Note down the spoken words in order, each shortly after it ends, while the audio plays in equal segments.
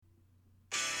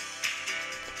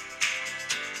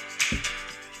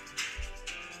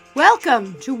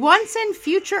Welcome to Once and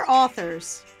Future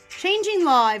Authors, changing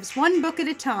lives one book at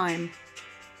a time.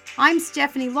 I'm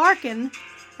Stephanie Larkin,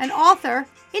 an author,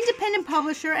 independent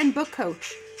publisher, and book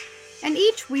coach. And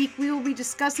each week we will be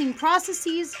discussing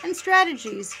processes and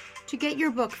strategies to get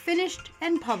your book finished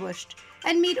and published,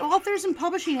 and meet authors and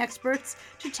publishing experts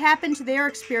to tap into their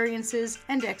experiences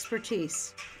and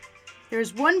expertise.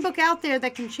 There's one book out there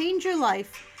that can change your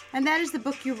life, and that is the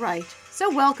book you write.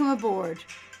 So welcome aboard.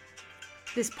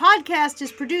 This podcast is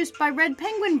produced by Red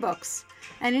Penguin Books,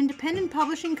 an independent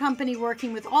publishing company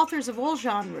working with authors of all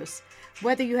genres.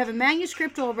 Whether you have a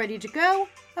manuscript all ready to go,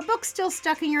 a book still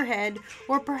stuck in your head,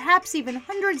 or perhaps even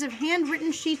hundreds of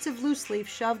handwritten sheets of loose leaf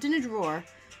shoved in a drawer,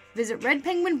 visit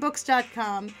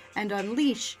redpenguinbooks.com and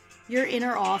unleash your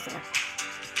inner author.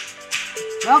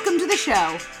 Welcome to the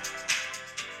show.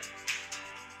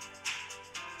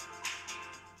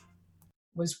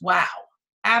 Was wow.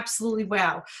 Absolutely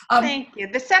wow. Thank you.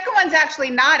 The second one's actually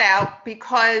not out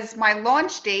because my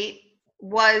launch date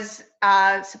was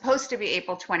supposed to be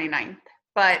April 29th,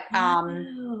 but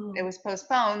it was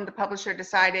postponed. The publisher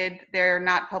decided they're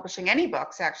not publishing any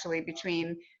books actually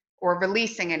or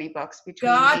releasing any books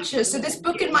between. Gotcha. So this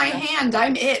book in my hand,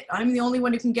 I'm the only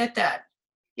one who can get that.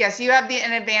 Yes, you have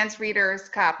an advanced reader's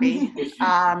copy.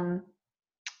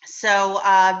 So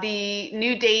the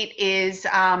new date is,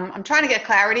 I'm trying to get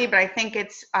clarity, but I think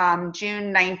it's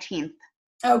June 19th.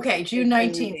 Okay, June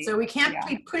 19th. So we can't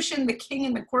be pushing the king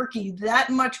and the quirky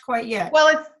that much quite yet.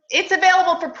 Well, it's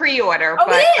available for pre-order. Oh,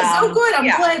 but, it is? Oh, good.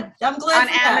 I'm glad. I'm glad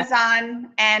on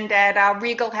Amazon and at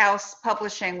Regal House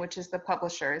Publishing, which is the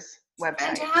publisher's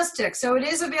website. Fantastic. So it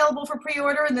is available for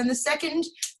pre-order, and then the second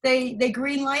they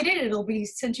green light it, it'll be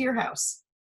sent to your house.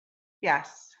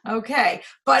 Yes. Okay,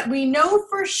 but we know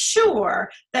for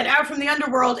sure that Out from the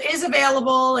Underworld is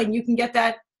available, and you can get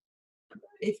that.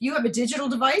 If you have a digital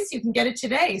device, you can get it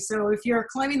today. So if you're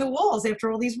climbing the walls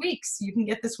after all these weeks, you can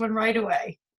get this one right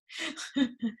away.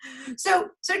 So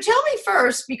tell me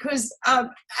first, because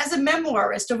as a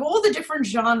memoirist of all the different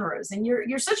genres, and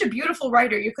you're such a beautiful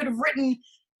writer, you could have written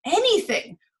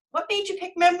anything. What made you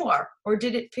pick memoir, or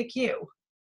did it pick you?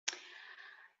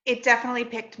 It definitely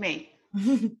picked me.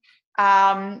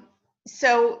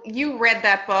 So you read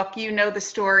that book, you know the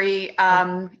story.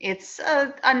 It's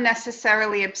an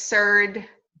unnecessarily absurd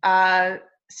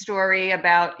story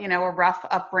about, a rough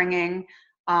upbringing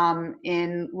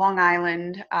in Long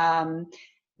Island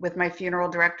with my funeral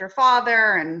director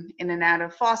father and in and out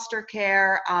of foster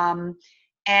care.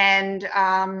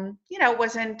 It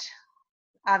wasn't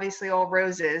obviously all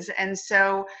roses. And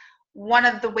so one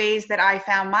of the ways that I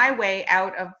found my way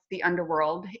out of the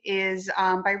underworld is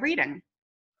by reading.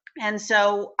 And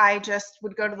so I just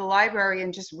would go to the library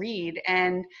and just read.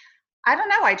 And I don't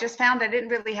know, I just found I didn't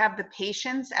really have the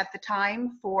patience at the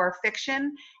time for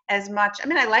fiction as much. I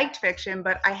mean, I liked fiction,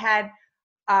 but I had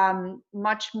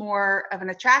much more of an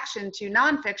attraction to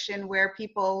nonfiction where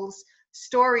people's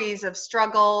stories of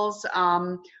struggles,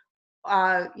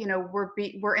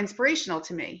 were inspirational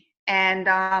to me.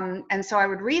 And so I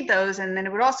would read those, and then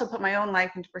it would also put my own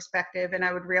life into perspective. And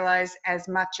I would realize, as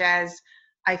much as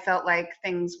I felt like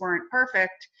things weren't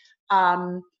perfect,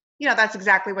 that's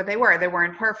exactly what they were. They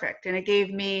weren't perfect. And it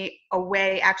gave me a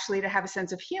way actually to have a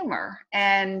sense of humor.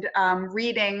 And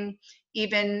reading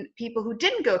even people who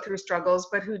didn't go through struggles,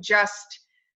 but who just,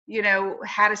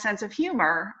 had a sense of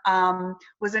humor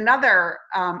was another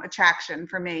attraction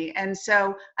for me. And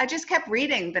so I just kept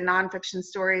reading the nonfiction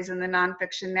stories and the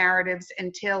nonfiction narratives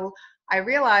until I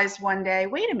realized one day,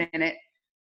 wait a minute,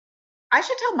 I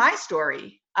should tell my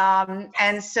story.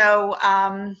 And so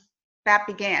that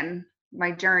began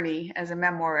my journey as a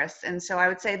memoirist. And so I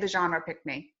would say the genre picked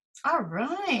me. All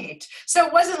right. So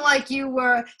it wasn't like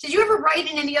did you ever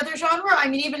write in any other genre? I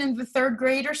mean, even in the third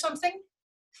grade or something?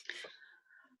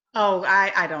 Oh,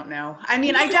 I don't know. I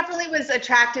mean, I definitely was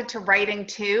attracted to writing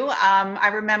too. I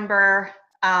remember,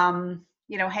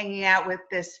 hanging out with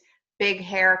this big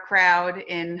hair crowd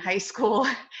in high school,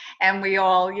 and we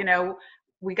all,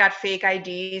 we got fake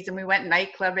IDs and we went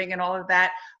night clubbing and all of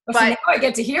that. But so now I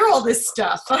get to hear all this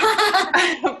stuff. But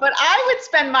I would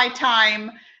spend my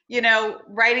time,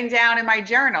 writing down in my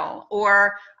journal.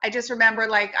 Or I just remember,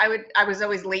 I was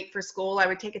always late for school. I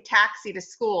would take a taxi to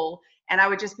school, and I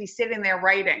would just be sitting there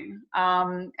writing.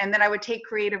 And then I would take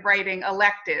creative writing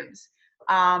electives.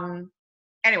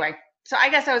 Anyway, so I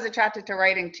guess I was attracted to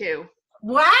writing too.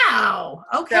 Wow.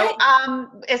 Okay. So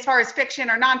as far as fiction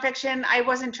or nonfiction, I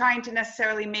wasn't trying to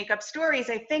necessarily make up stories.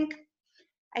 I think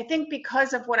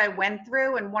because of what I went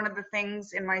through, and one of the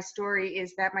things in my story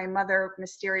is that my mother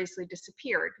mysteriously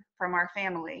disappeared from our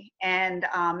family. And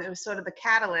it was sort of the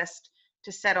catalyst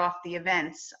to set off the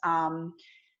events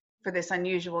for this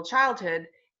unusual childhood.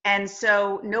 And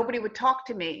so nobody would talk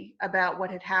to me about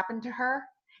what had happened to her.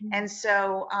 And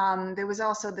so there was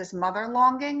also this mother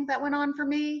longing that went on for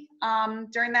me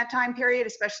during that time period,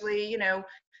 especially, you know,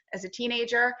 as a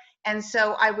teenager. And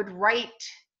so I would write,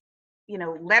 you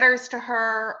know, letters to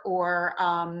her, or,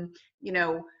 you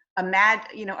know,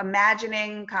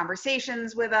 imagining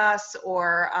conversations with us,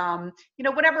 or, you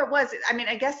know, whatever it was. I mean,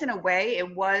 I guess in a way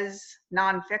it was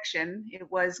nonfiction. It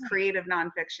was creative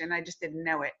nonfiction. I just didn't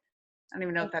know it. I don't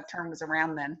even know if that term was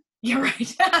around then. You're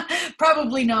right.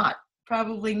 Probably not.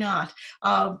 Probably not.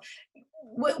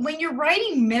 When you're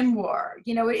writing memoir,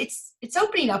 you know, it's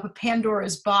opening up a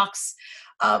Pandora's box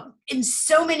in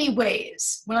so many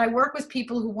ways. When I work with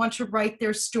people who want to write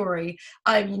their story,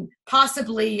 I mean,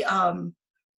 possibly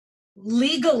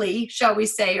legally, shall we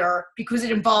say, or because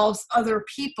it involves other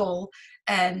people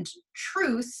and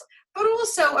truth, but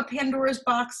also a Pandora's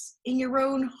box in your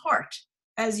own heart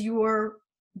as you're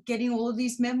getting all of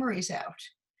these memories out.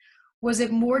 Was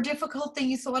it more difficult than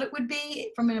you thought it would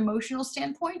be from an emotional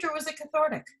standpoint, or was it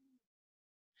cathartic?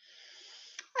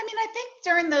 I mean, I think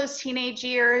during those teenage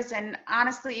years, and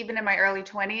honestly, even in my early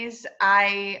 20s,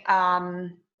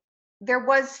 there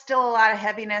was still a lot of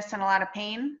heaviness and a lot of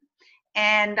pain.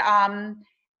 And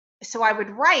so I would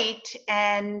write,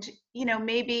 and, you know,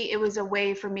 maybe it was a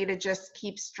way for me to just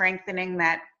keep strengthening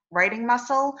that writing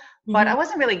muscle, but I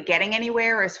wasn't really getting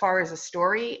anywhere as far as a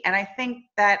story. And I think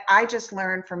that I just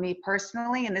learned, for me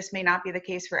personally, and this may not be the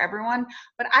case for everyone,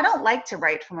 but I don't like to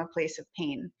write from a place of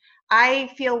pain.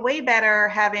 I feel way better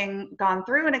having gone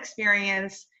through an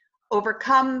experience,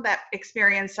 overcome that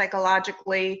experience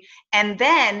psychologically, and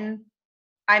then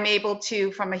I'm able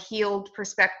to, from a healed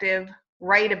perspective,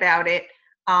 write about it.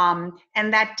 And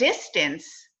that distance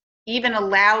even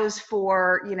allows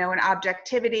for, you know, an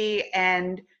objectivity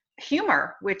and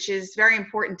humor, which is very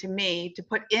important to me to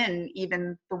put in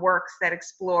even the works that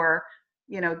explore,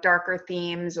 you know, darker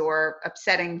themes or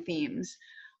upsetting themes.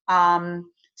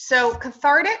 So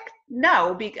cathartic,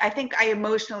 no, I think I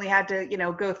emotionally had to, you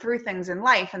know, go through things in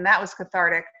life, and that was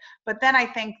cathartic. But then I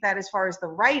think that as far as the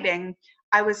writing,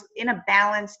 I was in a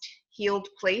balanced, healed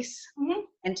place.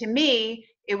 And to me,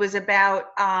 it was about,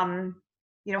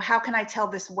 you know, how can I tell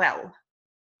this well?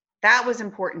 That was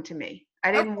important to me.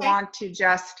 I didn't want to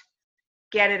just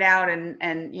get it out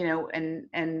and you know,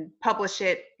 and publish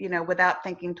it, you know, without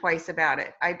thinking twice about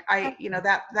it. I you know,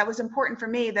 that was important for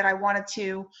me, that I wanted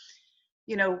to,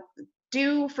 you know,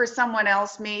 do for someone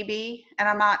else maybe. And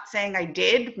I'm not saying I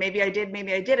did, maybe I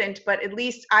didn't, but at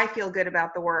least I feel good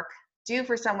about the work. Do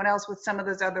for someone else what some of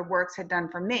those other works had done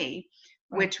for me,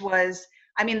 which was,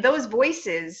 I mean, those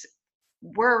voices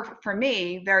were, for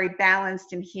me, very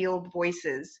balanced and healed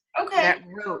voices that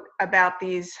wrote about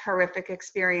these horrific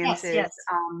experiences. Yes.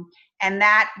 And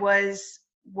that was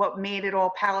what made it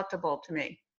all palatable to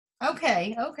me.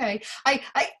 Okay.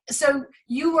 So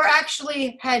you were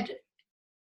actually had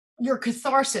your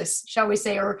catharsis, shall we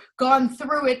say, or gone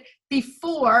through it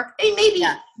before, and maybe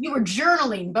you were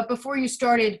journaling, but before you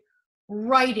started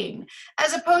writing,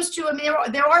 as opposed to, I mean,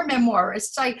 there are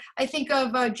memoirists. I think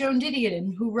of Joan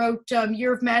Didion, who wrote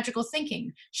Year of Magical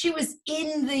Thinking. She was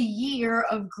in the year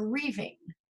of grieving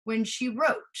when she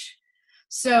wrote.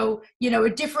 So, you know, a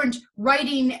different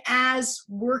writing as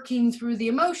working through the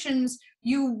emotions.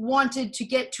 You wanted to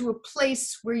get to a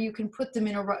place where you can put them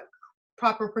in a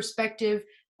proper perspective,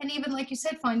 and even, like you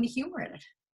said, find the humor in it.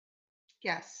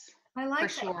 Yes, I like for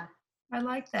that. sure. I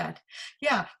like that.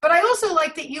 Yeah. But I also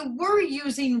like that you were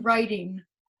using writing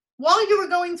while you were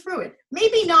going through it.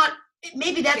 Maybe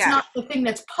that's not the thing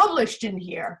that's published in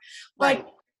here, but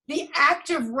the act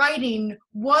of writing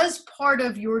was part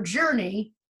of your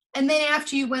journey. And then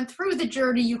after you went through the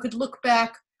journey, you could look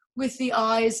back with the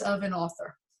eyes of an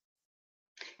author.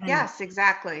 Yes,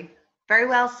 exactly. Very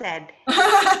well said.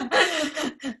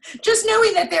 Just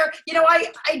knowing that you know,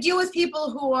 I deal with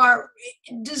people who are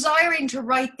desiring to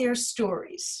write their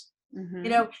stories, you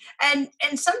know, and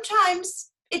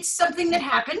sometimes it's something that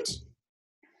happened,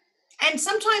 and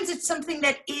sometimes it's something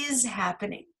that is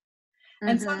happening.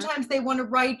 And sometimes they want to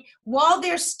write while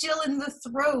they're still in the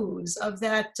throes of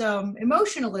that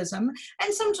emotionalism,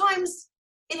 and sometimes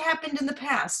it happened in the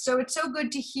past. So it's so good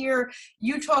to hear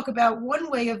you talk about one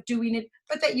way of doing it,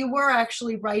 but that you were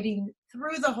actually writing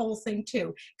through the whole thing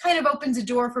too. Kind of opens a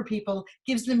door for people,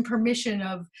 gives them permission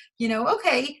of, you know,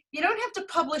 okay, you don't have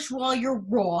to publish while you're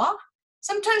raw.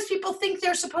 sometimes people think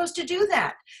they're supposed to do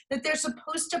that they're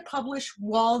supposed to publish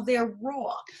while they're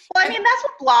raw. Well, I mean, that's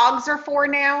what blogs are for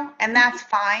now, and that's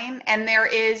fine. And there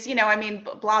is, I mean,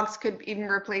 blogs could even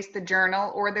replace the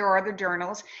journal, or there are other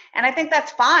journals. And I think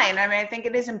that's fine. I mean, I think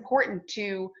it is important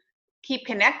to keep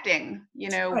connecting,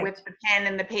 Right. with the pen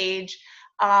and the page,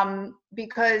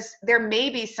 because there may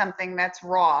be something that's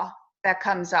raw that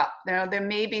comes up. There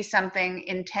may be something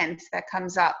intense that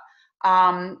comes up,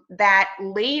 that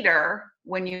later,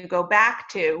 when you go back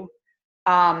to,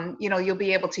 you'll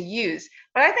be able to use.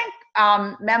 But I think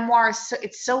memoirs,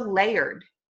 it's so layered,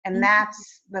 and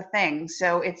that's the thing.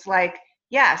 So it's like,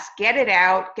 yes, get it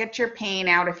out, get your pain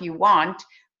out if you want,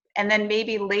 and then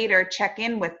maybe later check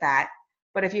in with that.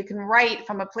 But if you can write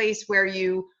from a place where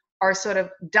you are sort of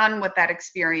done with that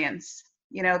experience,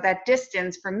 that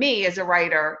distance for me as a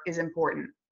writer is important.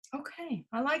 Okay,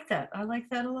 I like that. I like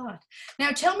that a lot.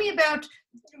 Now, tell me about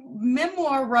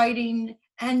memoir writing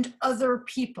and other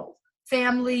people,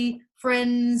 family,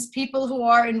 friends, people who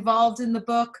are involved in the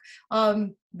book.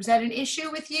 Was that an issue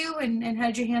with you, and how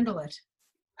did you handle it?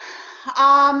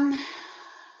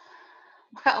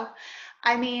 Well,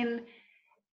 I mean,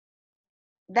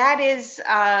 that is,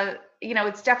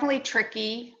 it's definitely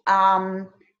tricky.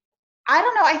 I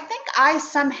don't know. I think I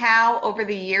somehow over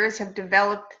the years have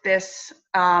developed this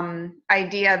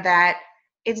idea that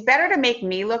it's better to make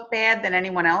me look bad than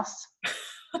anyone else.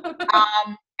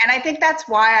 And I think that's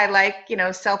why I like,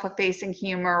 self-effacing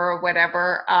humor or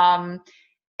whatever.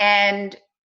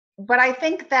 But I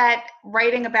think that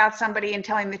writing about somebody and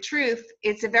telling the truth,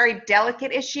 it's a very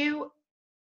delicate issue.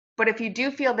 But if you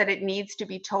do feel that it needs to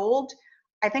be told,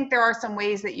 I think there are some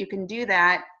ways that you can do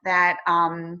that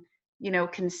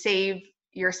can save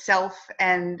yourself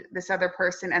and this other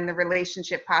person and the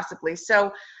relationship possibly.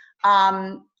 So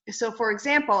for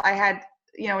example, I had,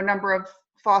 a number of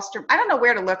foster, I don't know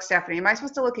where to look, Stephanie. Am I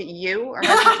supposed to look at you, or am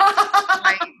I supposed to look at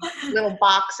my little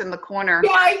box in the corner?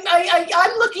 Yeah,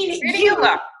 I'm looking at Where do you. you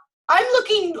look? I'm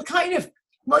looking kind of,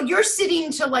 well, you're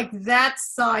sitting to like that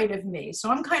side of me. So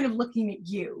I'm kind of looking at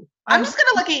you. I'm just going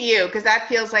to look at you because that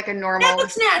feels like a normal. That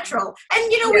looks natural.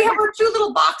 And, we have our two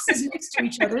little boxes next to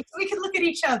each other, so we can look at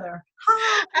each other.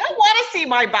 I don't want to see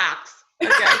my box.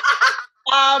 Okay.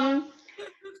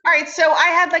 All right. So I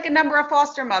had like a number of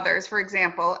foster mothers, for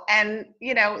example, and,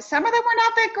 some of them were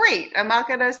not that great. I'm not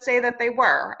going to say that they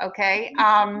were. Okay.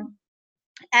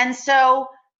 And so,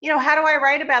 how do I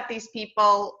write about these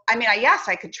people? I mean, yes,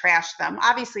 I could trash them.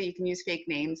 Obviously, you can use fake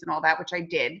names and all that, which I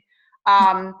did.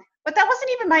 But that wasn't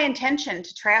even my intention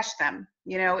to trash them.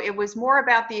 It was more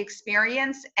about the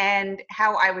experience and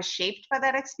how I was shaped by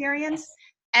that experience.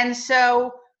 And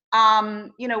so,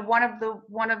 one of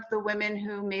the women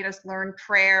who made us learn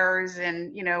prayers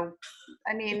and,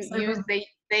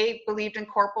 they believed in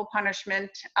corporal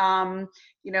punishment, and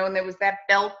there was that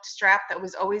belt strap that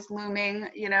was always looming,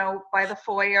 by the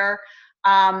foyer.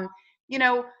 What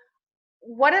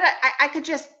did I could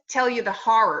just tell you the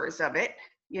horrors of it,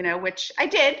 which I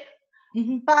did.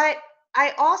 Mm-hmm. But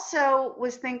I also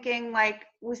was thinking, like,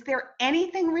 was there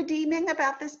anything redeeming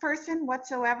about this person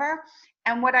whatsoever?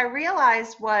 And what I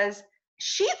realized was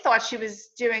she thought she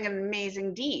was doing an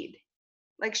amazing deed.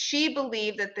 Like, she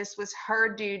believed that this was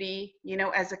her duty,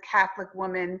 as a Catholic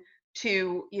woman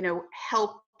to,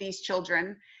 help these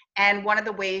children. And one of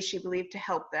the ways she believed to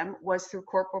help them was through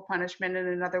corporal punishment, and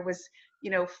another was,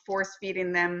 force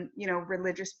feeding them,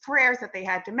 religious prayers that they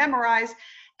had to memorize.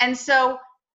 And so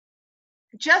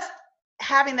just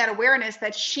having that awareness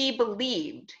that she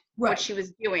believed what she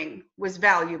was doing was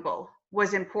valuable,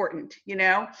 was important,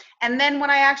 And then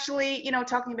when I actually,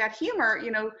 talking about humor,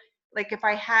 like if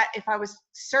I was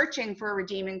searching for a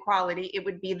redeeming quality, it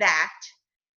would be that.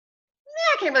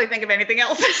 I can't really think of anything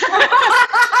else.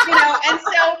 And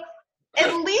so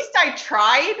at least I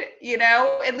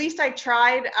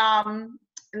tried,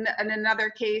 in another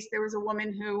case, there was a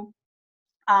woman who,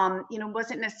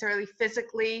 wasn't necessarily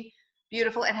physically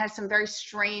beautiful and had some very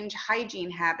strange hygiene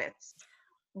habits.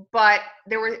 But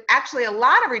there were actually a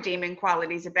lot of redeeming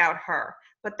qualities about her.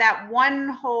 But that one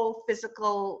whole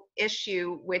physical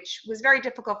issue, which was very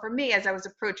difficult for me as I was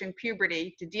approaching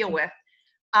puberty to deal with,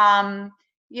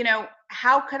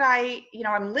 how could I,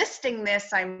 I'm listing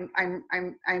this, I'm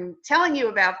telling you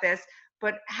about this,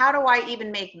 but how do I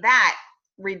even make that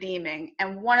redeeming?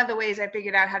 And one of the ways I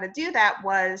figured out how to do that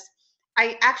was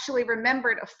I actually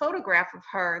remembered a photograph of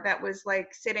her that was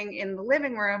like sitting in the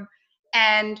living room.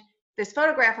 And this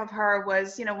photograph of her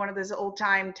was, one of those old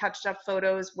time touched up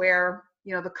photos where,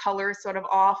 the color is sort of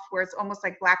off, where it's almost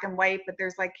like black and white, but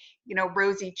there's like,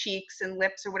 rosy cheeks and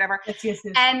lips or whatever. Yes.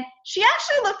 And she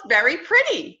actually looked very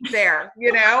pretty there,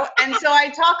 and so I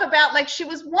talk about like she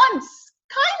was once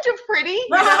kind of pretty,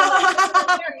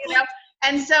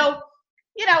 and so,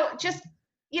 just,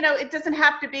 it doesn't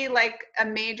have to be like a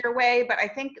major way, but I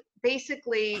think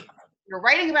basically you're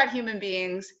writing about human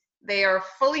beings. They are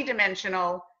fully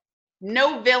dimensional.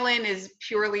 No villain is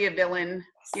purely a villain.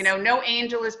 No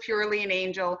angel is purely an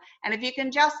angel. And if you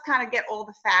can just kind of get all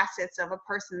the facets of a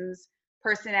person's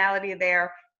personality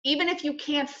there, even if you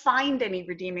can't find any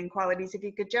redeeming qualities, if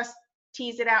you could just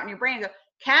tease it out in your brain and go,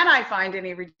 can I find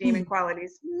any redeeming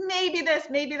qualities? Maybe this,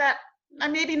 maybe that,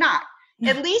 maybe not.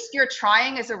 At least you're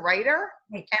trying as a writer.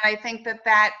 Right. And I think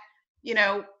that,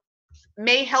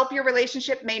 may help your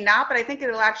relationship, may not, but I think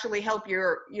it'll actually help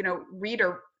your,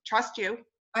 reader trust you.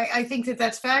 I think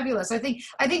that's fabulous. I think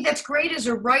that's great as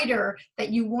a writer, that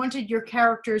you wanted your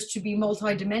characters to be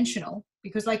multidimensional,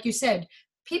 because like you said,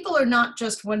 people are not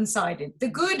just one-sided. The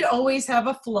good always have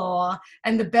a flaw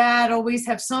and the bad always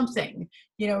have something,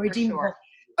 redeemable. Sure.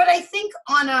 But I think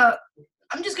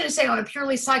I'm just going to say on a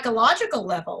purely psychological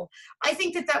level, I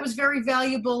think that was very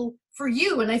valuable for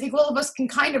you. And I think all of us can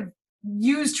kind of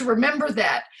use to remember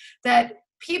that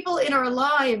people in our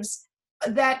lives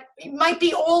that might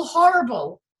be all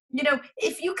horrible,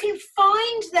 if you can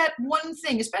find that one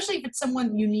thing, especially if it's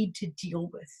someone you need to deal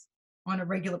with on a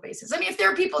regular basis. I mean, if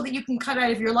there are people that you can cut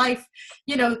out of your life,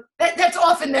 that's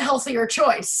often the healthier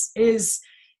choice is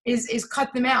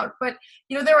cut them out. But,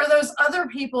 there are those other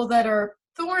people that are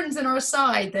thorns in our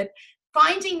side, that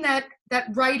finding that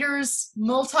writer's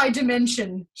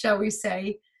multi-dimension, shall we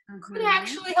say, could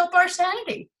actually help our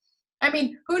sanity. I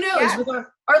mean, who knows? Yeah. With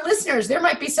our listeners, there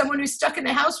might be someone who's stuck in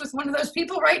the house with one of those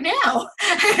people right now.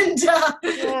 And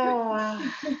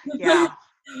yeah.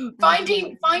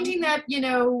 finding that,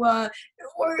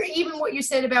 or even what you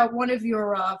said about one of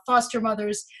your foster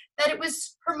mothers, that it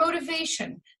was her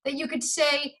motivation, that you could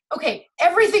say, okay,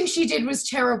 everything she did was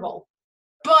terrible,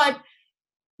 but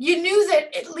you knew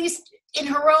that at least in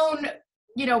her own,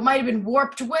 might have been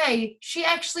warped way, she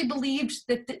actually believed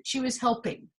that she was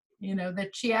helping, that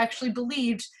she actually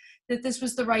believed that this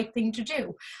was the right thing to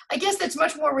do. I guess that's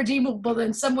much more redeemable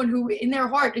than someone who in their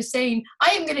heart is saying,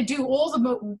 I am going to do all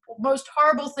the most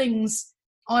horrible things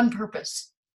on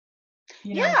purpose.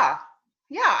 Yeah.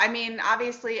 I mean,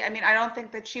 obviously, I don't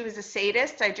think that she was a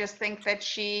sadist. I just think that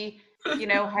she,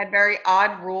 had very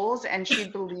odd rules, and she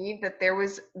believed that there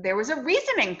was a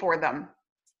reasoning for them.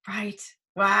 Right.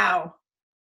 Wow.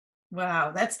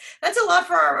 That's a lot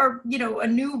for our a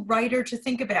new writer to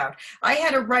think about. I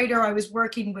had a writer I was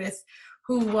working with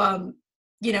who,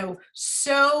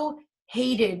 so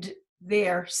hated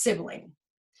their sibling,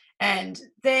 and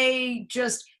they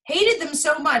just hated them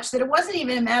so much that it wasn't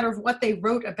even a matter of what they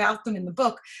wrote about them in the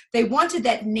book. They wanted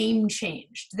that name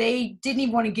changed. They didn't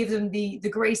even want to give them the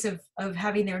grace of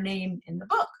having their name in the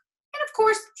book. And of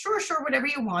course, sure, whatever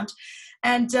you want.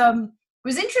 And, it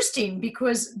was interesting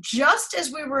because just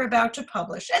as we were about to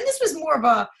publish, and this was more of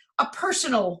a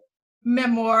personal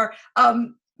memoir, a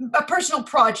personal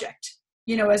project,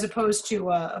 as opposed to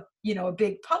a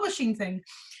big publishing thing.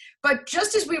 But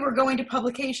just as we were going to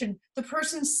publication, the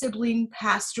person's sibling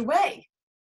passed away.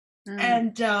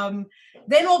 And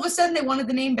then all of a sudden they wanted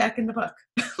the name back in the book.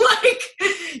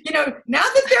 Now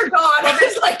that they're gone, I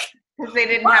was like, because they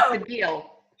didn't have to deal.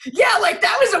 Yeah, like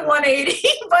that was a 180.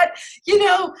 But,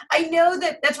 I know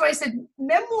that's why I said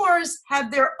memoirs have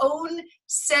their own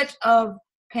set of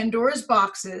Pandora's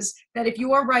boxes, that if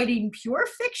you are writing pure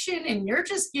fiction and you're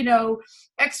just,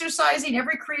 exercising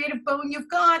every creative bone you've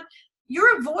got,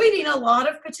 you're avoiding a lot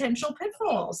of potential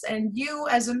pitfalls. And you,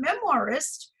 as a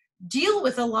memoirist, deal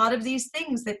with a lot of these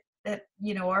things that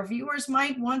our viewers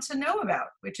might want to know about,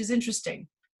 which is interesting,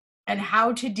 and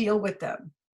how to deal with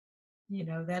them.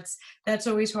 That's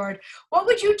always hard. What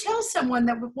would you tell someone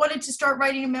that wanted to start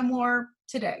writing a memoir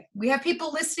today? We have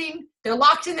people listening. They're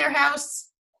locked in their house.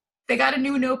 They got a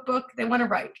new notebook. They want to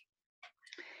write.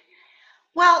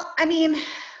 Well,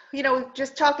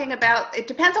 just talking about, it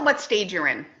depends on what stage you're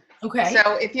in. Okay.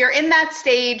 So if you're in that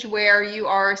stage where you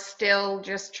are still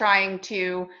just trying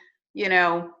to,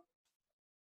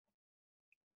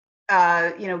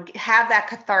 have that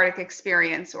cathartic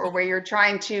experience, or where you're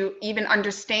trying to even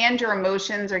understand your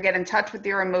emotions or get in touch with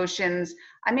your emotions,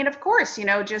 of course,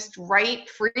 just write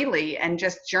freely and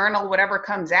just journal whatever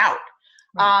comes out.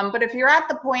 Right. But if you're at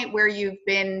the point where you've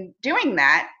been doing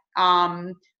that,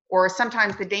 or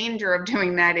sometimes the danger of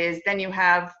doing that is then you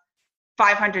have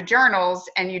 500 journals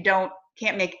and you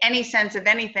can't make any sense of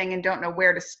anything and don't know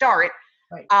where to start.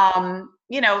 Right.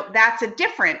 That's a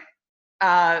different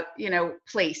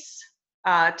place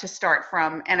to start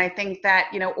from. And I think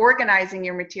that, organizing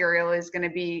your material is going to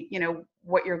be,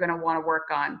 what you're going to want to work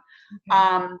on.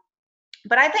 Okay.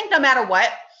 But I think no matter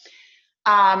what,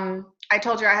 I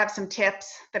told you I have some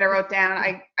tips that I wrote down.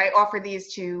 I offer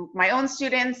these to my own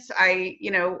students.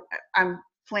 I'm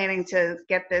planning to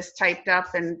get this typed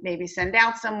up and maybe send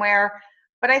out somewhere.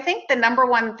 But I think the number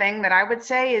one thing that I would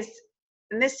say is,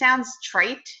 and this sounds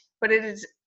trite, but it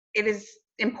is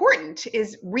important,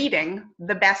 is reading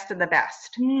the best of the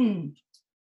best.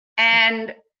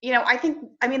 And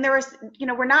there is,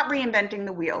 we're not reinventing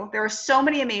the wheel. There are so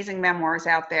many amazing memoirs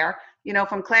out there,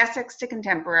 from classics to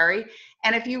contemporary.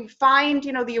 And if you find,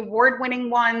 the award-winning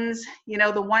ones,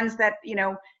 the ones that,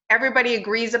 everybody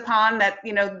agrees upon that,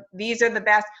 these are the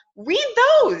best, read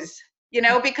those,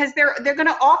 because they're going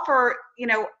to offer,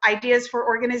 ideas for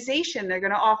organization. They're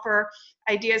going to offer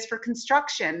ideas for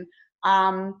construction.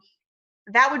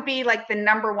 That would be like the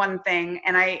number one thing.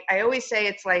 And I always say,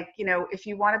 it's like, if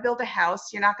you want to build a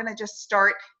house, you're not going to just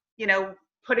start,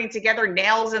 putting together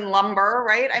nails and lumber,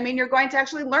 right? I mean, you're going to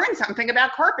actually learn something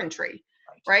about carpentry,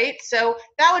 right? So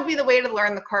that would be the way to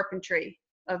learn the carpentry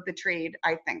of the trade,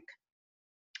 I think.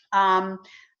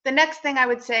 The next thing I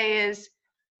would say is,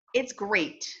 it's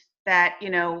great that,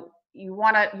 you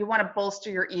want to bolster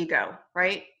your ego,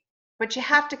 right? But you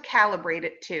have to calibrate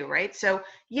it too, right? So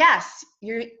yes,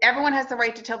 everyone has the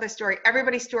right to tell their story.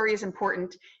 Everybody's story is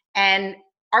important, and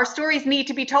our stories need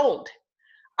to be told.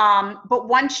 But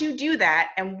once you do that,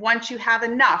 and once you have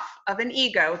enough of an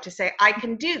ego to say, I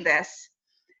can do this,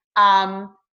 I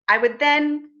would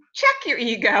then check your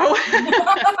ego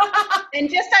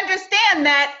and just understand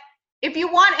that if you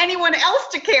want anyone else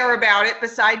to care about it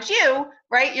besides you,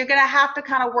 right, you're going to have to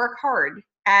kind of work hard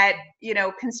at,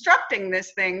 constructing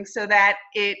this thing so that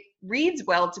it reads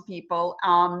well to people.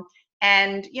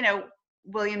 And,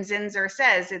 William Zinsser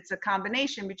says it's a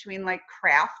combination between like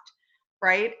craft,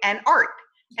 right, and art.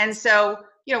 And so,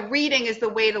 reading is the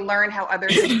way to learn how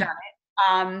others have done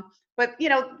it. But,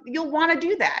 you'll want to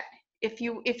do that. If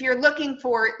you're looking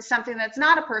for something that's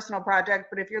not a personal project,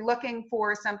 but if you're looking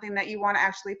for something that you want to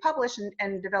actually publish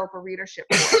and develop a readership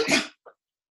for.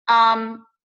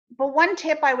 But one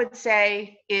tip I would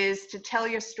say is to tell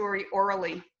your story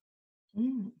orally.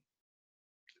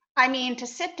 I mean, to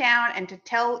sit down and to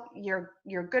tell your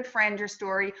good friend your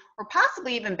story, or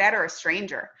possibly even better, a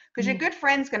stranger, because your good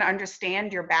friend's going to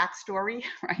understand your backstory,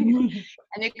 right? And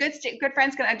your good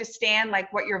friend's going to understand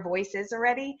like what your voice is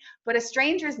already, but a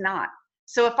stranger's not.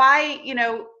 So if I,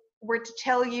 were to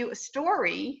tell you a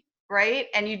story, right,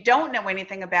 and you don't know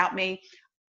anything about me,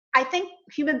 I think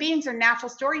human beings are natural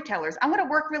storytellers. I'm going to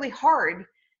work really hard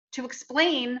to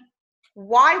explain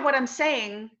why what I'm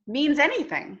saying means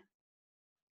anything.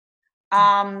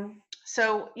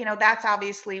 So, that's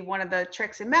obviously one of the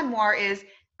tricks in memoir is,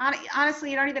 honestly,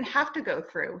 you don't even have to go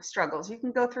through struggles. You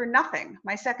can go through nothing.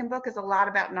 My second book is a lot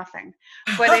about nothing,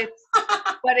 but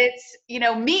it's,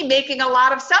 me making a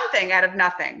lot of something out of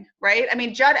nothing, right? I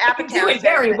mean, Judd Apatow doing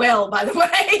very well, by the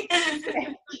way.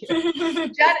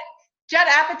 Judd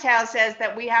Apatow says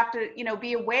that we have to,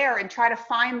 be aware and try to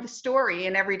find the story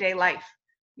in everyday life,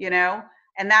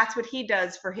 and that's what he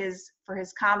does for his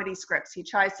comedy scripts. He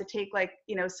tries to take like,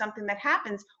 something that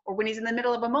happens, or when he's in the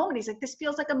middle of a moment, he's like, this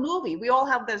feels like a movie. We all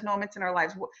have those moments in our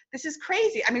lives. This is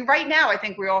crazy. I mean, right now, I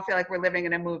think we all feel like we're living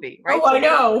in a movie, right? Oh, I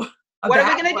know. What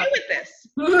are we going to do with this,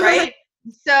 right?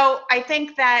 So I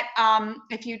think that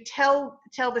if you tell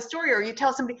the story, or you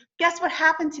tell somebody, guess what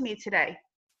happened to me today,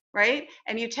 right?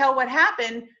 And you tell what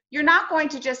happened, you're not going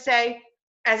to just say,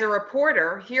 as a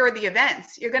reporter, here are the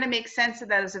events. You're going to make sense of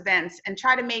those events and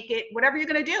try to make it whatever you're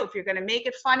going to do. If you're going to make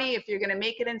it funny, if you're going to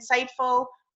make it insightful,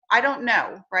 I don't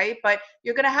know, right? But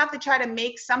you're going to have to try to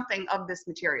make something of this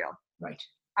material. Right.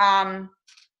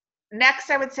 Next,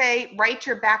 I would say, write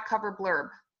your back cover blurb.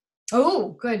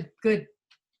 Oh, good.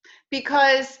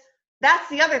 Because that's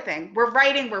the other thing. We're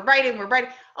writing.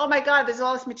 Oh my God, there's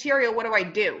all this material. What do I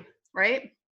do,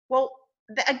 right? Well,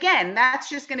 again, that's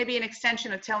just going to be an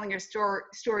extension of telling your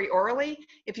story orally.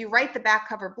 If you write the back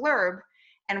cover blurb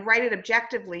and write it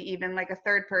objectively, even like a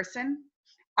third person,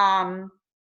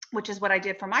 which is what I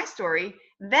did for my story,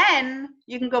 then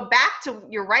you can go back to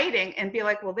your writing and be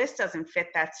like, well, this doesn't fit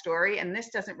that story, and this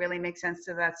doesn't really make sense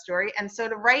to that story. And so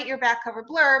to write your back cover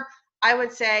blurb, I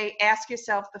would say, ask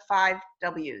yourself the 5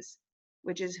 W's,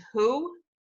 which is, who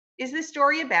is this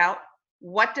story about?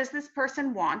 What does this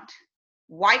person want?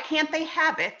 Why can't they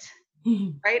have it,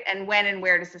 right? And when and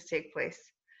where does this take place?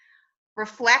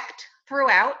 Reflect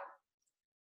throughout.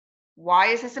 Why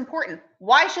is this important?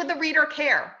 Why should the reader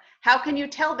care? How can you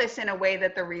tell this in a way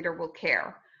that the reader will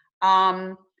care?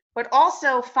 but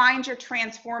also find your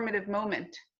transformative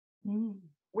moment.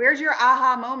 Where's your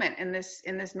aha moment in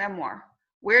this memoir?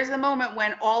 Where's the moment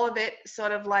when all of it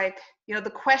sort of like, you know, the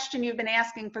question you've been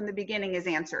asking from the beginning is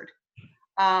answered?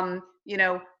 You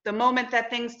know, the moment that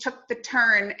things took the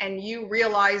turn and you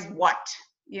realized what,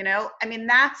 you know, I mean,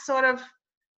 that's sort of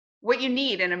what you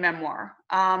need in a memoir.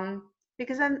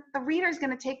 Because then the reader is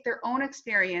going to take their own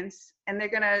experience and they're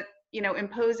going to, you know,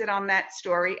 impose it on that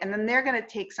story, and then they're going to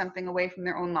take something away from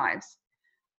their own lives.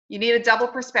 You need a double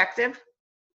perspective,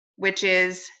 which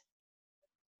is,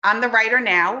 I'm the writer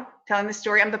now telling the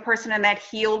story. I'm the person in that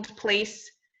healed place,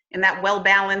 in that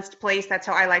well-balanced place. That's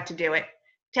how I like to do it.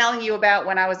 Telling you about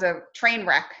when I was a train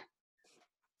wreck,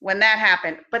 when that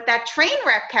happened. But that train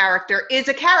wreck character is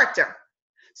a character.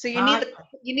 So you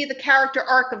need the character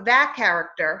arc of that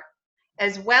character,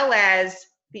 as well as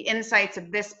the insights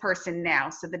of this person now.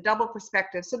 So the double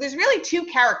perspective. So there's really two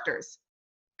characters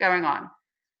going on.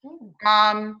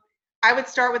 I would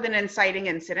start with an inciting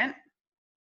incident,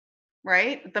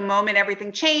 right? The moment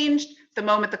everything changed, the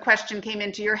moment the question came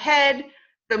into your head,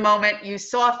 the moment you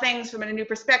saw things from a new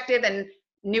perspective and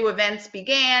new events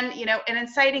began, you know, an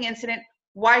inciting incident.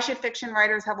 Why should fiction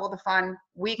writers have all the fun?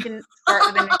 We can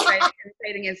start with an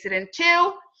inciting incident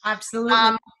too.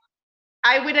 Absolutely.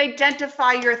 I would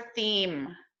identify your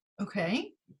theme.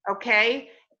 Okay.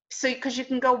 So, because you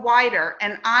can go wider,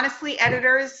 and honestly,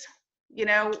 editors, you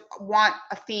know, want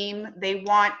a theme. They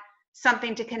want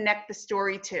something to connect the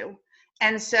story to.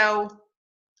 And so,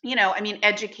 you know, I mean,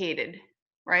 educated,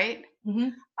 right?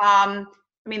 I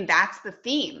mean, that's the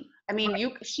theme. I mean,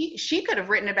 she could have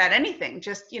written about anything,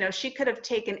 just, you know, she could have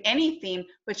taken any theme,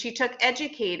 but she took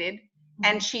educated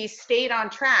and she stayed on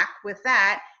track with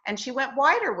that, and she went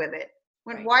wider with it,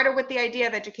 wider with the idea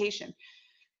of education.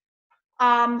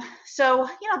 So,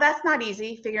 you know, that's not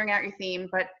easy, figuring out your theme,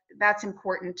 but that's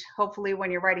important. Hopefully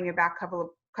when you're writing your back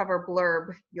cover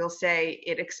blurb, you'll say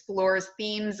it explores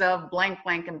themes of blank,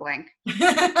 blank, and blank.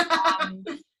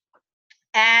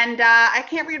 And I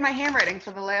can't read my handwriting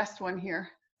for the last one here.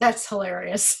 That's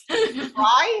hilarious.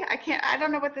 Why? I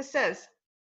don't know what this says.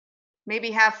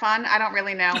 Maybe have fun. I don't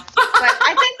really know, but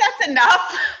I think that's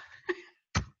enough.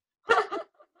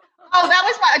 Oh, that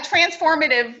was a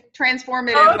transformative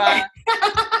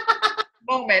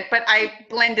moment, but I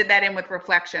blended that in with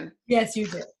reflection. Yes, you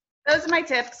did. Those are my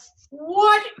tips.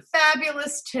 What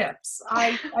fabulous tips.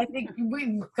 I think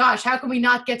gosh, how can we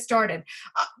not get started?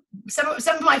 Some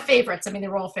of my favorites, I mean,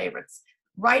 they're all favorites.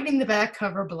 Writing the back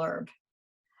cover blurb.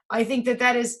 I think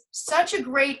that is such a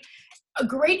great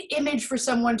image for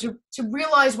someone to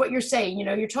realize what you're saying. You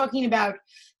know, you're talking about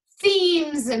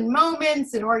themes and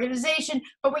moments and organization,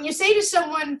 but when you say to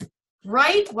someone,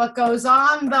 write what goes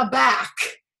on the back,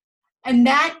 and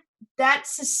that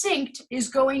succinct is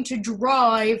going to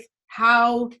drive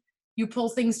how you pull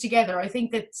things together. I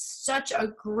think that's such a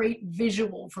great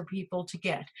visual for people to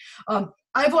get.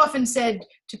 I've often said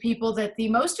to people that the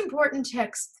most important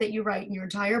text that you write in your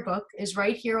entire book is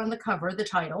right here on the cover, the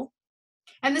title.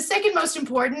 And the second most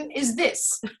important is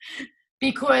this,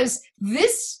 because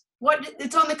what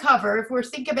it's on the cover, if we're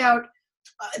thinking about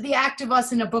the act of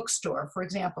us in a bookstore, for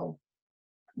example,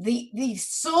 the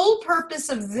sole purpose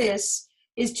of this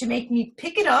is to make me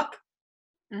pick it up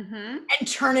and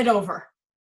turn it over.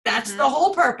 That's the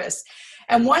whole purpose.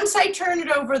 And once I turn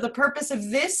it over, the purpose of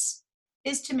this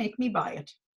is to make me buy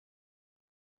it.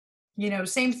 You know,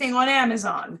 same thing on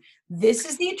Amazon. This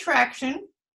is the attraction.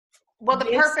 Well, the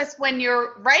purpose when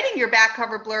you're writing your back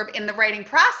cover blurb in the writing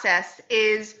process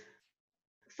is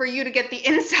for you to get the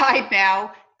inside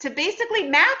now to basically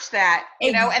match that,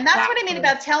 you know, and that's what I mean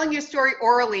about telling your story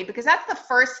orally, because that's the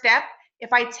first step.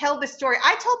 If I tell the story,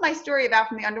 I told my story about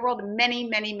From the Underworld many,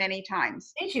 many, many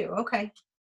times. Did you? Okay.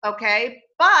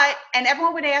 And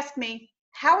everyone would ask me,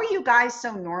 how are you guys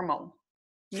so normal?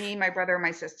 Me, my brother, and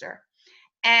my sister.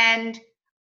 And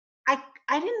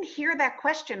I didn't hear that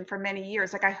question for many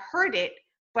years. Like, I heard it,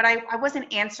 but I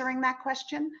wasn't answering that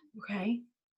question. Okay.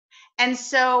 And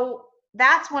so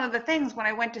that's one of the things when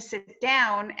I went to sit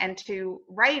down and to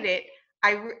write it,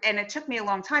 and it took me a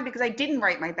long time because I didn't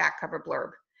write my back cover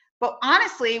blurb. But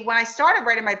honestly, when I started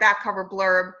writing my back cover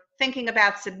blurb, thinking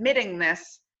about submitting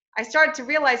this, I started to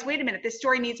realize, wait a minute, this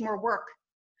story needs more work,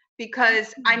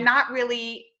 because I'm not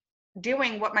really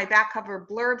doing what my back cover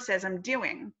blurb says I'm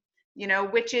doing, you know,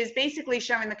 which is basically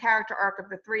showing the character arc of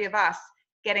the three of us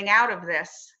getting out of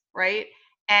this, right?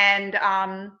 And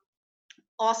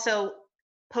also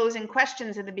posing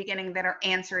questions in the beginning that are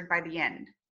answered by the end.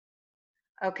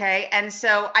 Okay, and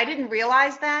so I didn't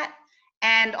realize that.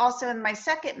 And also in my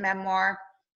second memoir,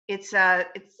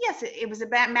 yes, it was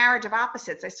about marriage of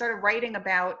opposites. I started writing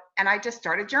about, and I just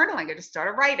started journaling. I just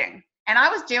started writing, and I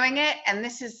was doing it. And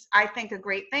this is, I think, a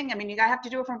great thing. I mean, you gotta have to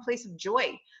do it from a place of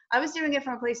joy. I was doing it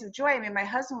from a place of joy. I mean, my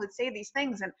husband would say these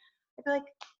things, and I'd be like,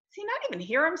 does he not even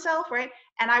hear himself, right?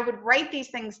 And I would write these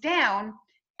things down,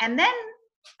 and then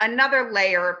another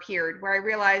layer appeared where I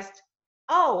realized,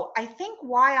 oh, I think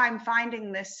why I'm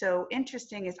finding this so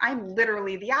interesting is I'm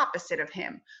literally the opposite of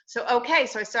him. So, okay,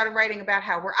 so I started writing about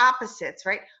how we're opposites,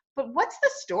 right? But what's the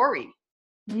story?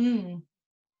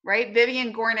 Right?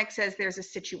 Vivian Gornick says there's a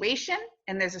situation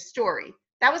and there's a story.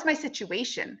 That was my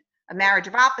situation, a marriage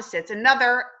of opposites.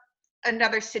 Another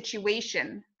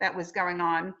situation that was going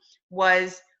on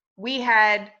was we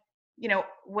had,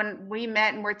 when we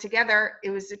met and were together, it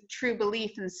was a true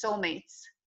belief in soulmates,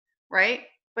 right?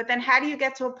 But then how do you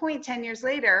get to a point 10 years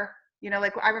later,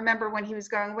 like I remember when he was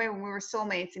going away, when we were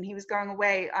soulmates and he was going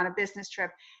away on a business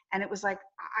trip. And it was like,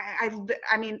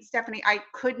 I mean, Stephanie, I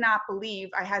could not believe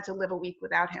I had to live a week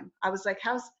without him. I was like,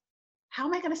 how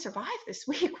am I going to survive this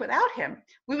week without him?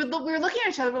 We were looking at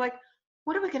each other, we're like,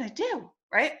 what are we going to do?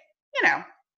 Right?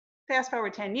 Fast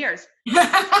forward 10 years.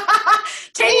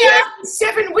 10 years,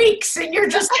 7 weeks, and you're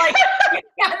just like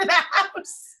out of the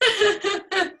house.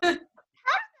 How did that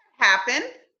happen?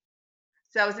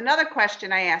 So that was another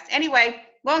question I asked. Anyway,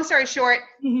 long story short,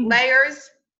 layers,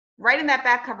 writing that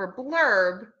back cover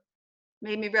blurb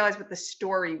made me realize what the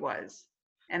story was.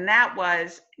 And that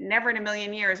was, never in a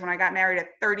million years when I got married at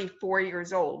 34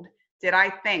 years old did I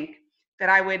think that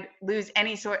I would lose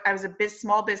any sort. I was a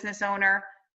small business owner,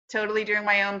 totally doing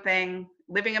my own thing,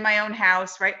 living in my own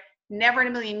house, right? Never in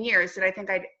a million years did I think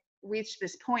I'd reach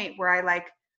this point where I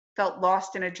felt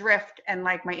lost and adrift and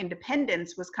my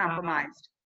independence was compromised.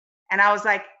 And I was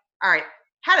like, all right,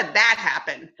 how did that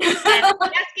happen?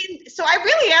 So I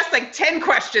really asked 10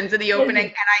 questions in the opening,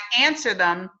 and I answer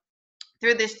them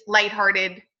through this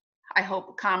lighthearted, I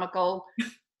hope comical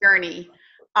journey.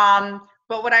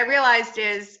 But what I realized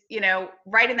is,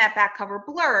 writing that back cover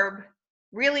blurb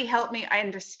really helped me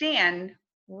understand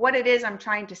what it is I'm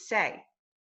trying to say.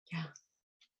 Yeah.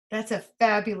 That's a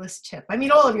fabulous tip. I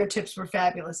mean, all of your tips were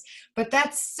fabulous, but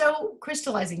that's so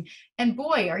crystallizing. And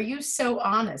boy, are you so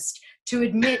honest to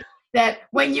admit that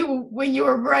when you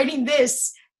were writing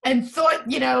this and thought,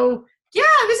 yeah,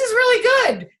 this is really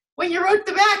good. When you wrote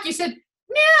the back, you said,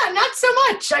 yeah, not so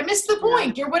much. I missed the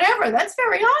point or whatever. That's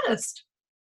very honest.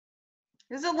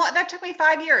 There's a lot. That took me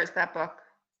 5 years, that book.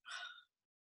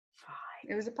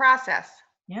 It was a process.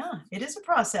 Yeah, it is a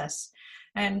process.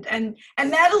 And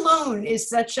that alone is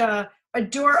such a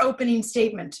door opening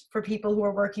statement for people who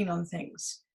are working on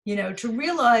things, to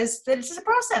realize that it's a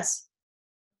process.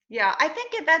 Yeah, I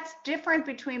think that's different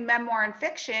between memoir and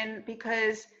fiction,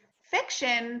 because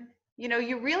fiction,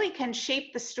 you really can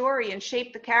shape the story and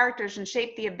shape the characters and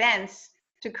shape the events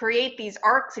to create these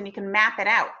arcs, and you can map it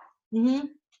out. Mm-hmm.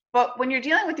 But when you're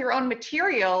dealing with your own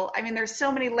material, I mean, there's so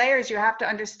many layers you have to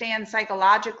understand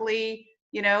psychologically,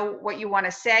 what you want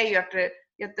to say. You have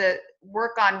to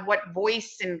work on what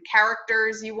voice and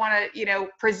characters you want to,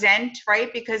 present,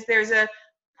 right? Because there's a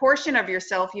portion of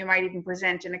yourself you might even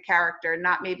present in a character,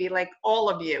 not maybe all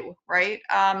of you, right?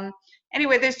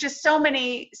 Anyway, there's just so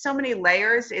many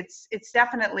layers. It's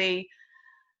definitely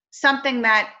something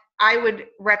that I would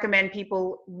recommend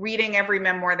people reading every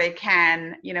memoir they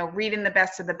can, reading the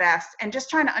best of the best, and just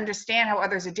trying to understand how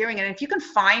others are doing it. And if you can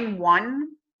find one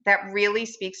that really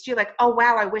speaks to you, oh,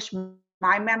 wow, I wish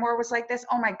my memoir was like this.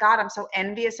 Oh my God, I'm so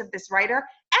envious of this writer.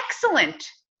 Excellent.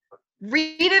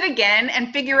 Read it again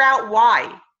and figure out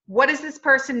why. What is this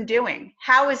person doing?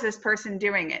 How is this person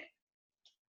doing it?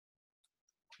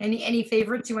 Any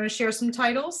favorites? You want to share some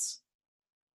titles?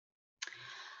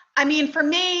 I mean, for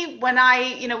me, when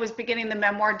I, was beginning the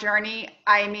memoir journey,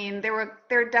 I mean, there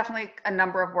are definitely a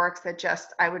number of works that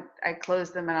just, I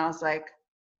closed them and I was like,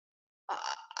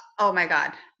 oh my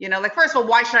God, first of all,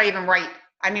 why should I even write?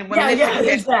 I mean,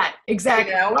 there's that.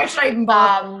 Exactly. Why should I even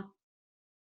bother?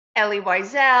 Elie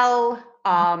Wiesel,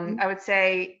 I would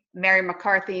say Mary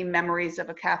McCarthy, Memories of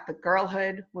a Catholic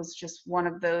Girlhood was just one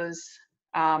of those.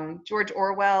 George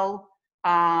Orwell,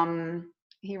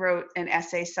 he wrote an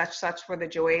essay, Such Were the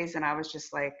Joys, and I was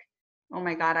just like, oh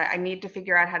my God, I need to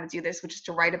figure out how to do this, which is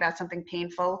to write about something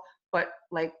painful, but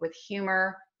with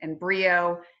humor and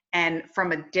brio and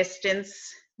from a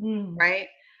distance, right?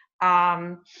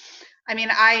 I mean,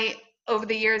 over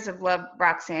the years have loved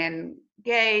Roxane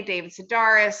Gay, David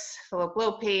Sedaris, Philip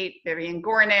Lopate, Vivian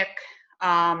Gornick,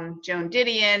 Joan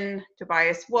Didion,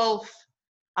 Tobias Wolff,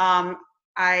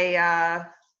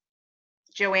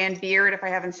 Joanne Beard, if I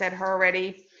haven't said her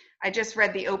already. I just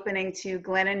read the opening to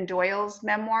Glennon Doyle's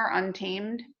memoir,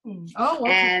 Untamed, Oh,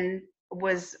 okay. and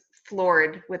was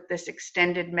floored with this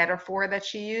extended metaphor that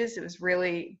she used. It was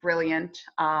really brilliant.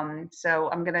 So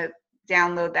I'm going to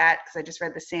download that because I just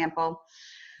read the sample.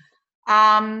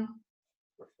 I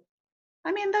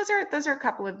mean, those are a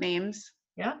couple of names.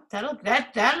 Yeah, that'll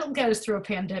get us through a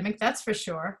pandemic, that's for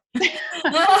sure. Well,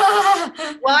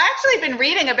 I actually been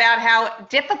reading about how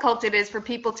difficult it is for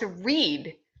people to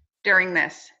read during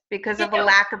this because of a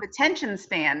lack of attention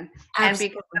span.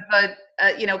 Absolutely. And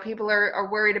because of people are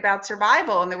worried about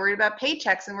survival, and they're worried about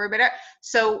paychecks, and worried about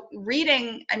so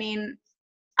reading. I mean,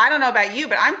 I don't know about you,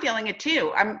 but I'm feeling it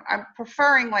too. I'm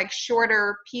preferring like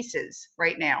shorter pieces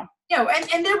right now. Yeah,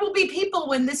 and there will be people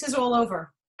when this is all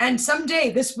over, and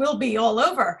someday this will be all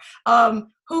over,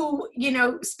 who,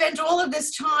 spent all of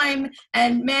this time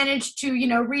and managed to,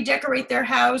 redecorate their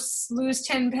house, lose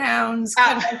 10 pounds,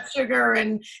 cut out sugar,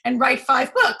 and write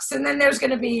 5 books. And then there's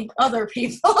going to be other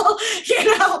people,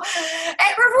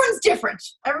 everyone's different.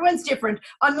 Everyone's different.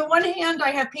 On the one hand,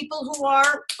 I have people who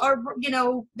are,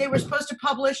 they were supposed to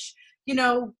publish,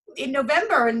 in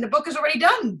November, and the book is already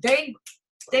done. They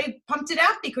pumped it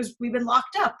out because we've been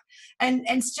locked up,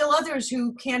 and still others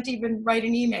who can't even write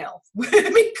an email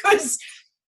because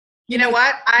you know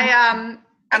what, I'm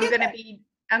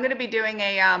going to be doing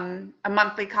a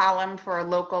monthly column for a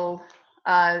local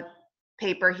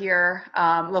paper here,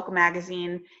 local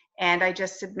magazine, and I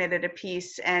just submitted a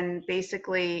piece, and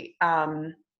basically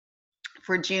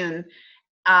for June,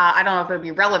 I don't know if it'll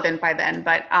be relevant by then,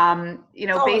 but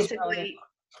basically relevant.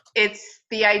 It's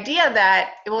the idea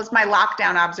that it was my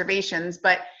lockdown observations,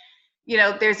 but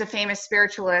there's a famous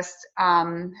spiritualist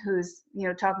who's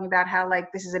talking about how like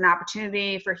this is an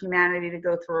opportunity for humanity to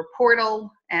go through a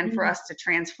portal and for us to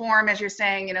transform, as you're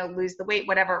saying, lose the weight,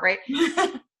 whatever, right?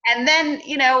 And then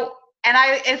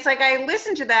it's like I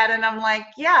listen to that and I'm like,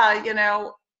 yeah,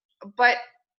 but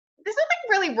there's nothing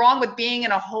really wrong with being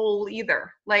in a hole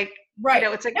either. Like, right?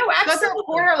 It's like go through a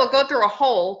portal or go through a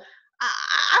hole.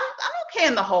 I'm okay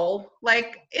in the hole.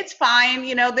 Like, it's fine.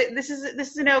 This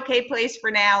is an okay place for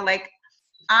now. Like,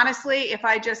 honestly, if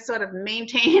I just sort of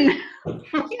maintain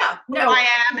who I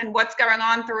am and what's going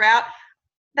on throughout,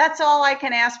 that's all I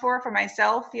can ask for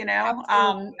myself.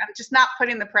 I'm just not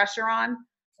putting the pressure on.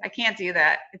 I can't do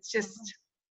that. It's just.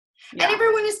 Yeah. And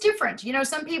everyone is different.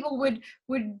 Some people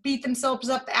would beat themselves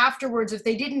up afterwards if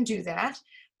they didn't do that.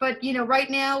 But,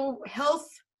 right now, health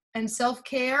and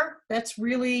self-care, that's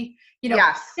really,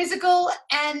 yes. physical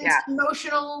and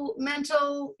emotional,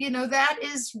 mental, that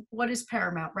is what is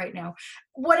paramount right now.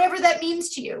 Whatever that means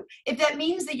to you. If that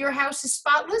means that your house is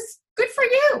spotless, good for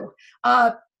you.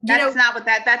 That's not what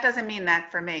that doesn't mean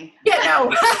that for me. Yeah, no.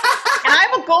 And I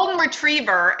have a golden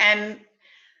retriever, and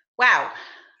wow.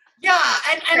 Yeah,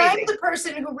 and I'm the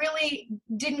person who really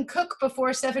didn't cook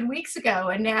before 7 weeks ago,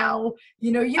 and now,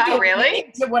 you get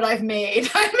really? to what I've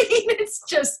made. I mean, it's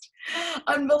just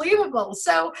unbelievable.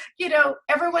 So,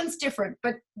 everyone's different,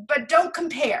 but don't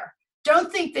compare.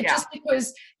 Don't think that just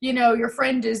because, your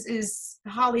friend is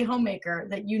Holly Homemaker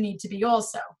that you need to be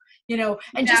also, And no,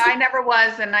 I never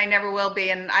was, and I never will be,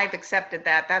 and I've accepted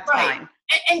that. That's right. fine.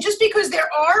 And just because there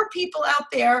are people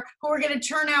out there who are going to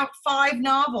turn out 5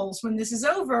 novels when this is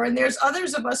over, and there's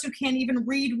others of us who can't even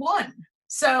read one.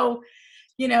 So,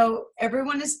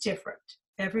 everyone is different.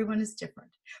 Everyone is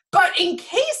different. But in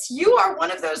case you are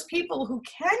one of those people who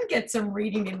can get some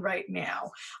reading in right now,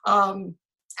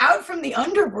 Out from the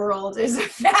Underworld is a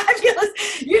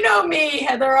fabulous, you know me,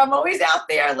 Heather, I'm always out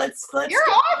there. Let's You're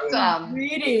awesome.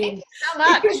 Reading. Thank you so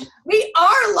much. Because we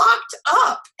are locked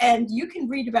up, and you can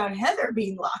read about Heather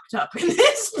being locked up in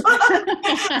this book.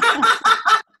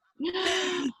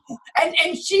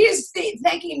 and she is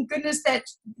thanking goodness that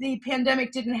the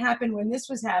pandemic didn't happen when this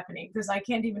was happening, because I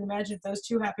can't even imagine if those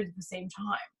two happened at the same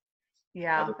time.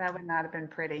 Yeah, that would not have been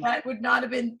pretty. That would not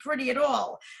have been pretty at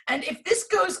all. And if this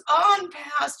goes on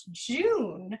past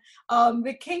June,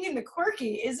 The King and the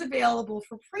Quirky is available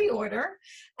for pre-order.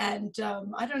 And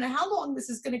I don't know how long this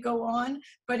is going to go on,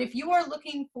 but if you are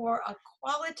looking for a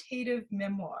qualitative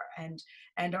memoir,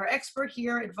 and our expert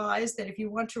here advised that if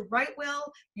you want to write well,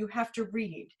 you have to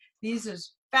read. These are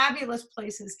fabulous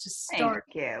places to start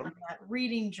on that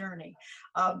reading journey.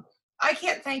 I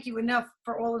can't thank you enough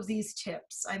for all of these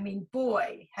tips. I mean,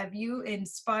 boy, have you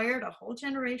inspired a whole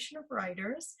generation of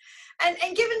writers and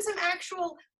given some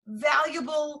actual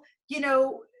valuable,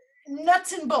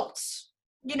 nuts and bolts,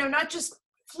 not just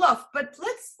fluff, but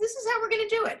this is how we're going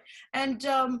to do it. And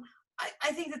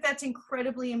I think that that's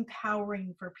incredibly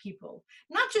empowering for people,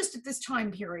 not just at this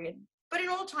time period, but in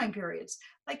all time periods.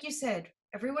 Like you said,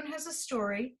 everyone has a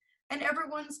story, and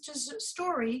everyone's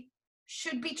story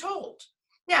should be told.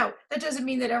 Now, that doesn't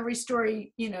mean that every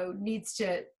story, needs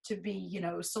to be,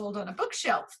 sold on a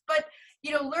bookshelf, but,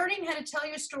 learning how to tell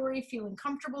your story, feeling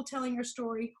comfortable telling your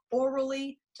story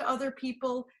orally to other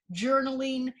people,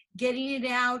 journaling, getting it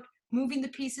out, moving the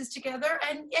pieces together,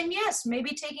 and yes, maybe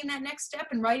taking that next step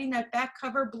and writing that back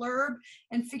cover blurb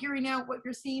and figuring out what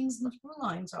your themes and the through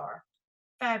lines are.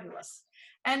 Fabulous.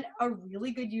 And a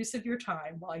really good use of your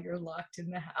time while you're locked in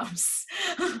the house.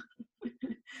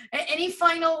 Any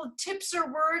final tips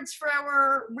or words for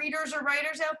our readers or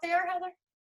writers out there, Heather?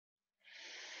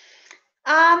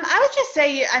 I would just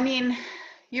say,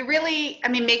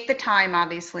 make the time,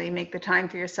 obviously, make the time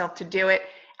for yourself to do it.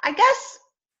 I guess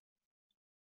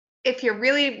if you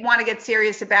really want to get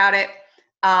serious about it,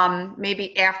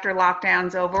 maybe after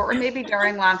lockdown's over or maybe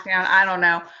during lockdown, I don't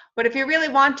know. But if you really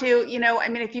want to,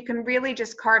 if you can really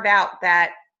just carve out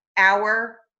that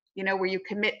hour, where you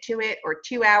commit to it, or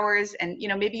 2 hours, and,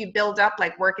 maybe you build up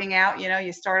like working out,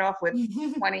 you start off with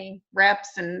 20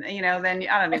 reps and, then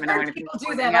I don't even know any people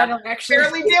do that. I don't actually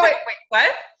barely do it. Wait,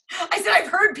 what? I said, I've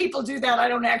heard people do that. I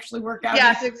don't actually work out.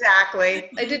 Yes, exactly.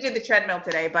 I did do the treadmill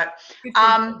today, but, you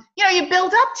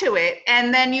build up to it,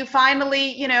 and then you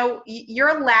finally,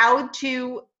 you're allowed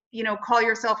to, call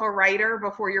yourself a writer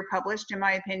before you're published, in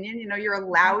my opinion. You're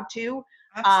allowed to,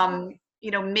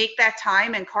 make that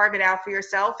time and carve it out for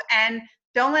yourself, and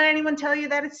don't let anyone tell you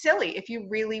that it's silly if you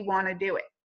really want to do it.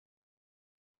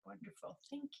 Wonderful.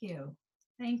 Thank you.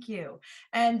 Thank you.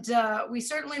 And we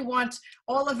certainly want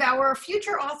all of our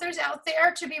future authors out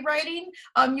there to be writing.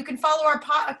 You can follow our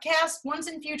podcast, Once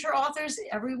and Future Authors.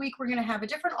 Every week we're going to have a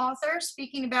different author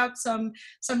speaking about some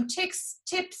tips,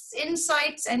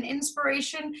 insights, and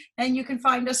inspiration. And you can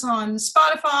find us on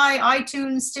Spotify,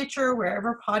 iTunes, Stitcher,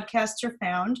 wherever podcasts are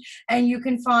found. And you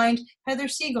can find Heather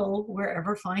Siegel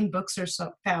wherever fine books are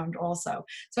found also.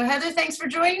 So Heather, thanks for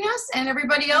joining us, and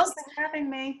everybody else. Thanks for having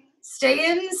me. Stay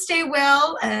in, stay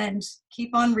well, and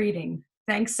keep on reading.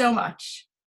 Thanks so much.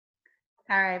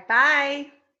 All right, bye.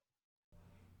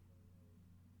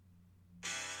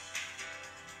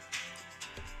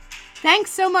 Thanks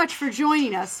so much for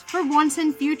joining us for Once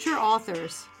and Future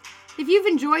Authors. If you've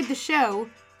enjoyed the show,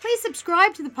 please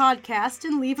subscribe to the podcast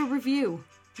and leave a review.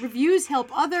 Reviews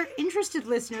help other interested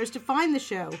listeners to find the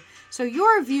show, so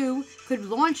your review could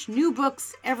launch new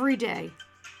books every day.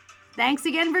 Thanks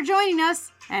again for joining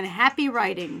us, and happy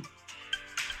writing!